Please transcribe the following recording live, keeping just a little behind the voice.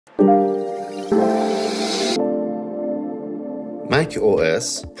Mac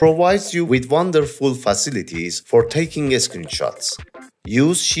OS provides you with wonderful facilities for taking screenshots.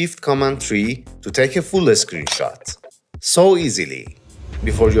 Use Shift-Command-3 to take a full screenshot. So easily.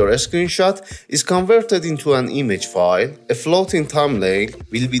 Before your screenshot is converted into an image file, a floating thumbnail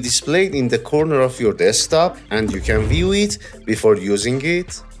will be displayed in the corner of your desktop and you can view it before using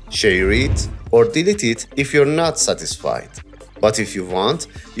it, share it, or delete it if you're not satisfied. But if you want,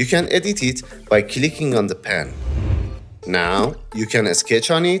 you can edit it by clicking on the pen. Now, you can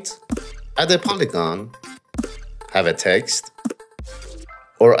sketch on it, add a polygon, have a text,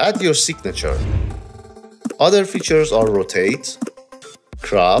 or add your signature. Other features are rotate,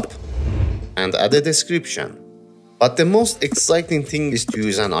 crop, and add a description. But the most exciting thing is to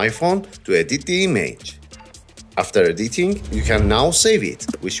use an iPhone to edit the image. After editing, you can now save it,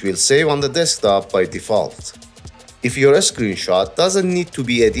 which will save on the desktop by default. If your screenshot doesn't need to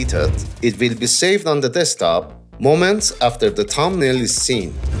be edited, it will be saved on the desktop moments after the thumbnail is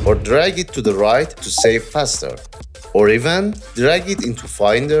seen, or drag it to the right to save faster, or even drag it into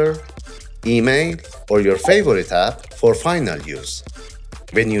Finder, email, or your favorite app for final use.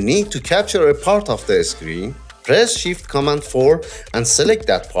 When you need to capture a part of the screen, press Shift-Command-4 and select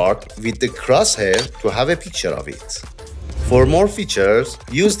that part with the crosshair to have a picture of it. For more features,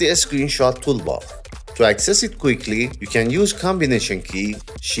 use the screenshot toolbar. To access it quickly, you can use combination key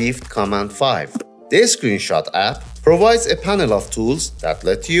Shift-Command-5. The Screenshot app provides a panel of tools that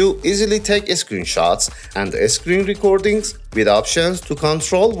let you easily take screenshots and screen recordings with options to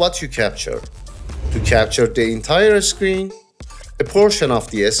control what you capture. To capture the entire screen, a portion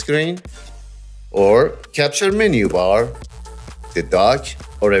of the screen, or capture menu bar, the dock,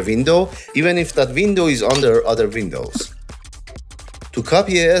 or a window, even if that window is under other windows. To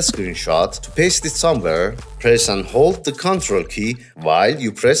copy a screenshot, to paste it somewhere, press and hold the Ctrl key while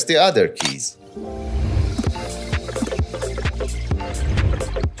you press the other keys.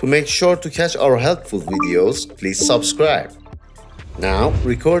 To make sure to catch our helpful videos, please subscribe. Now,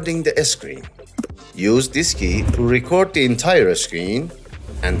 recording the screen. Use this key to record the entire screen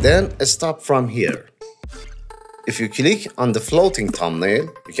and then stop from here. If you click on the floating thumbnail,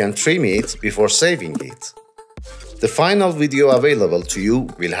 you can trim it before saving it. The final video available to you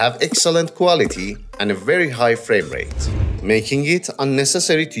will have excellent quality and a very high frame rate, making it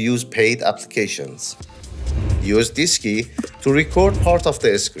unnecessary to use paid applications. Use this key to record part of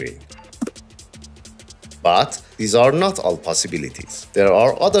the screen. But these are not all possibilities. There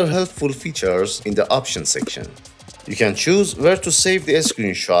are other helpful features in the options section. You can choose where to save the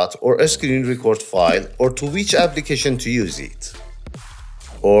screenshot or a screen record file or to which application to use it.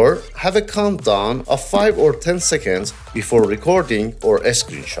 Or have a countdown of 5 or 10 seconds before recording or a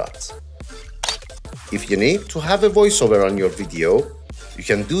screenshot. If you need to have a voiceover on your video, you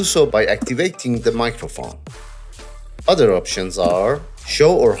can do so by activating the microphone. Other options are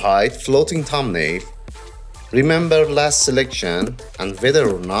show or hide floating thumbnail, remember last selection, and whether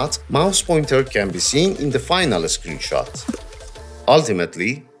or not mouse pointer can be seen in the final screenshot.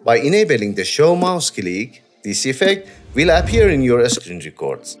 Ultimately, by enabling the show mouse click, this effect will appear in your screen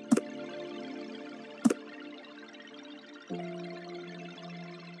records.